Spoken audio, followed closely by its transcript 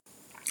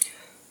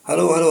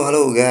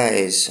Hello,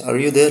 guys. Are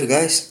you there,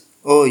 guys?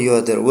 Oh, you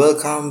are there.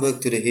 Welcome back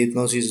to the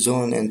Hypnosis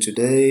Zone. And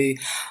today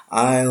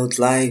I would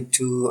like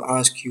to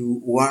ask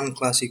you one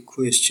classic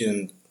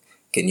question.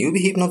 Can you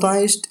be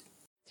hypnotized?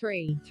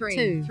 Three,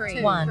 two,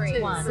 one,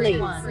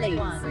 sleep.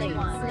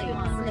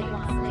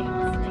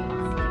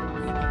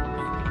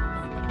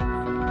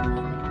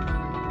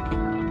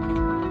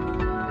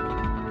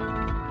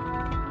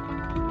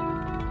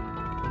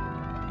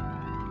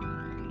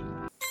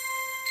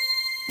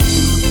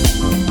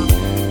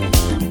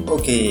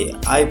 Okay,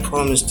 I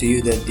promise to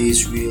you that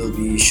this will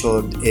be a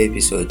short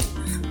episode.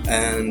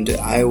 And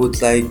I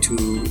would like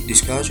to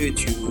discuss with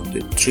you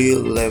the three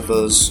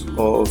levels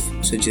of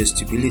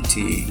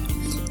suggestibility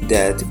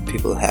that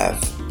people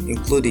have,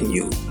 including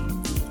you.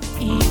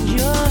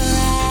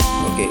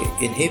 Okay,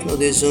 in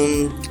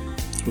hypnotism,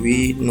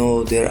 we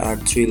know there are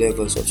three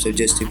levels of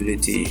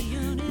suggestibility: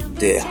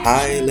 the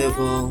high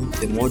level,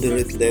 the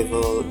moderate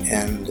level,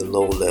 and the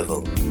low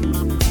level.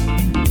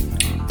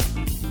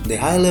 The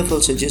high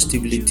level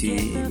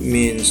suggestibility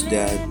means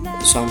that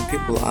some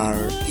people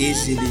are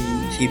easily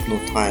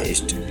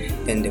hypnotized,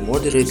 and the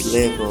moderate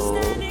level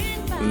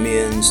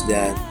means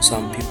that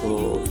some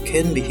people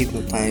can be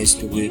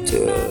hypnotized with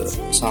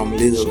some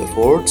little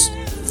efforts,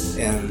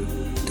 and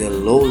the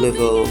low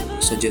level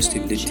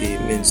suggestibility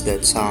means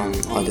that some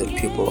other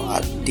people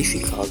are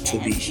difficult to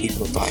be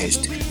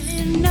hypnotized.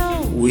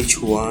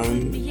 Which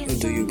one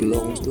do you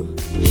belong to?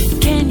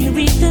 Can you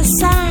read the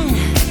sign?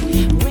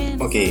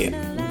 Okay,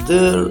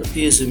 there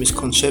is a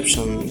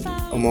misconception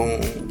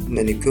among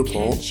many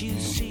people.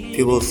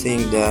 People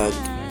think that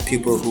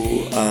people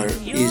who are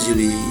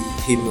easily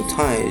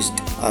hypnotized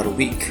are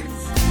weak.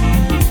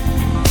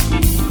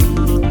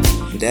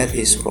 That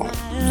is wrong.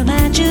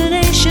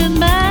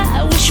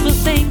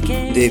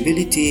 The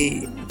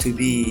ability to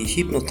be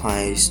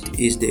hypnotized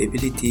is the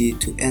ability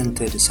to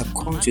enter the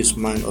subconscious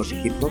mind or the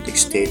hypnotic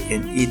state,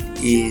 and it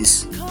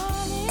is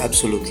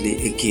absolutely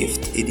a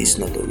gift. It is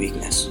not a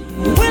weakness.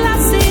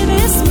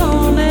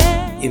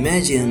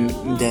 Imagine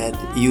that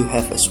you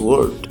have a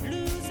sword,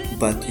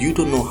 but you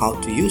don't know how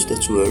to use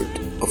that sword.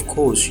 Of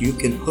course, you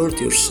can hurt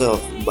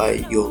yourself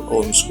by your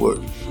own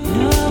sword.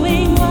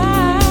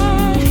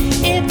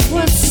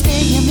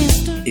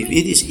 If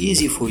it is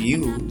easy for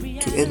you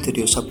to enter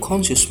your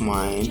subconscious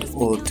mind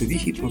or to be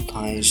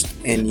hypnotized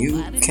and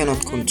you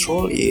cannot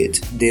control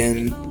it,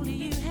 then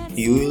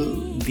you will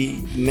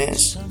be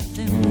mess.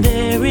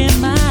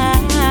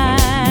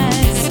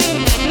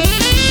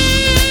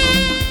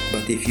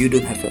 But if you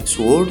don't have a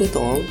sword at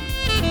all,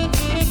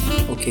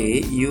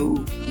 okay,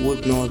 you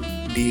would not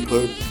be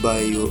hurt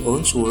by your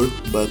own sword,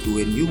 but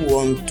when you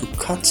want to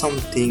cut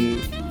something,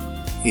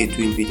 it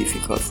will be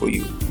difficult for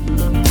you.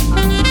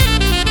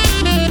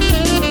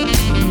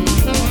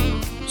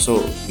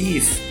 So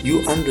if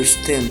you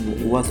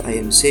understand what I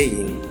am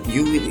saying,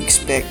 you will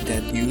expect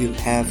that you will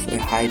have a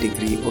high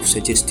degree of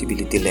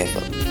suggestibility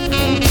level.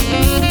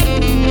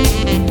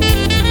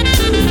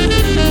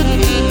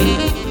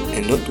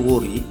 And don't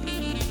worry,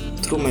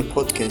 through my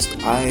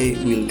podcast, I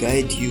will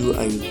guide you,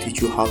 I will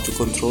teach you how to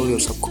control your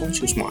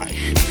subconscious mind.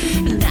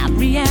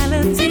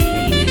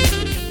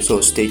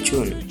 So stay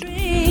tuned.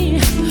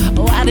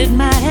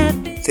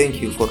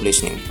 Thank you for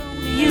listening.